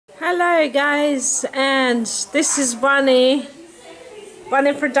Hello guys, and this is Bunny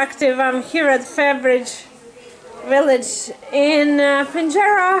Productive. I'm here at Fairbridge village in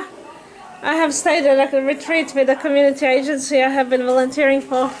Pinjarra. I have stayed at a retreat with a community agency I have been volunteering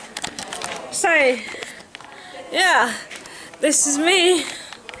for. So yeah, this is me,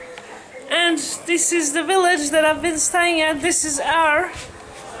 and this is the village that I've been staying at. This is our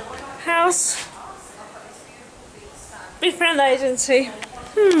house, befriend agency.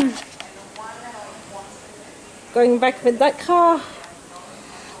 Going back with that car.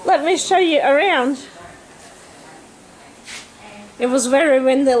 Let me show you around. It was very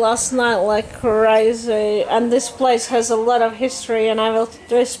windy last night, like crazy, and this place has a lot of history, and I will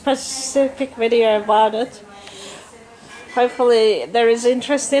do a specific video about it. Hopefully there is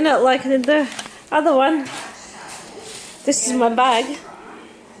interest in it like in the other one. This is my bag.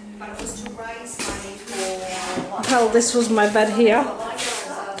 Well, this was my bed here.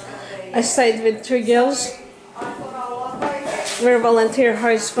 I stayed with two girls. We're volunteer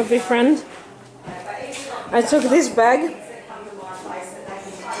hosts for Befriend. I took this bag.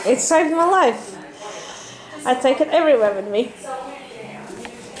 It saved my life. I take it everywhere with me.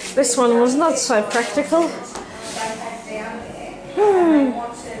 This one was not so practical.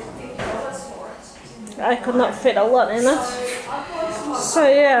 I could not fit a lot in it. So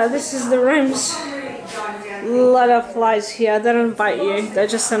yeah, this is the rooms. A lot of flies here. They don't bite you, they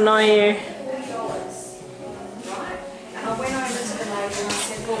just annoy you.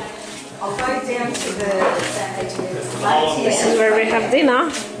 This is where we have dinner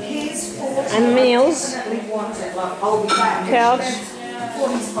and meals. Couch.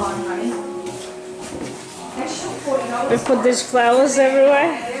 We put these flowers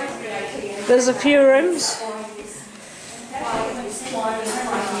everywhere. There's a few rooms.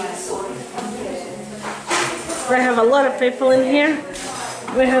 We have a lot of people in here.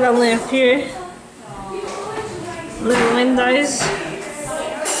 We had only a few little windows.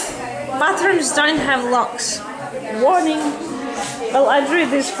 Bathrooms don't have locks. Warning. Well, I drew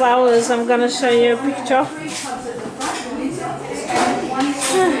these flowers. I'm gonna show you a picture.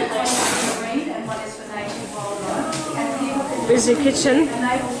 Busy kitchen.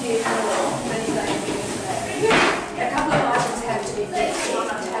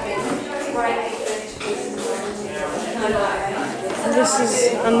 This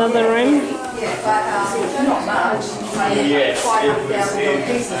is another room. We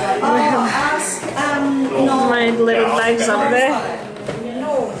have made little bags up there.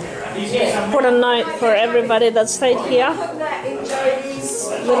 Put a note for everybody that stayed here.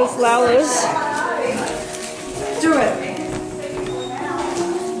 Little flowers. Do it.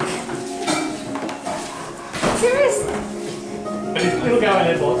 Seriously? It'll go in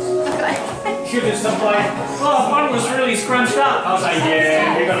there, boss. Should have stopped like, oh, one was really scrunched up. I was like,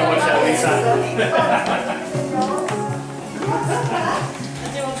 yeah, you're gonna watch that, Lisa.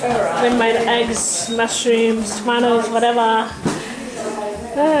 We made eggs, mushrooms, tomatoes, whatever.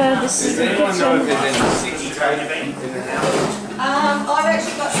 This is the kitchen. I've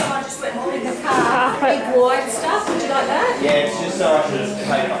actually got some. I just went and put in the car. Big white stuff. Would you like that? Yeah, it's just so I can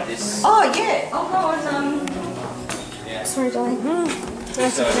take like this. Oh yeah. I'll go and Yeah. Sorry, darling.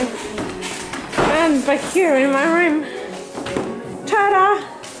 That's okay. And back here in my room, ta-da!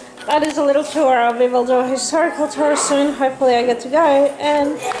 That is a little tour. We will do a historical tour soon. Hopefully I get to go.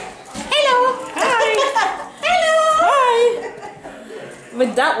 And hello! Hi! Hello! Hi!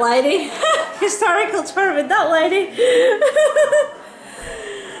 With that lady. Historical tour with that lady.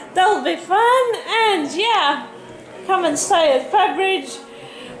 That'll be fun. And yeah, come and stay at Fairbridge,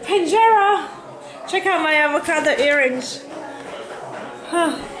 Pinjarra. Check out my avocado earrings.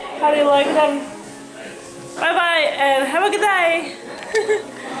 How do you like them? Bye bye and have a good day.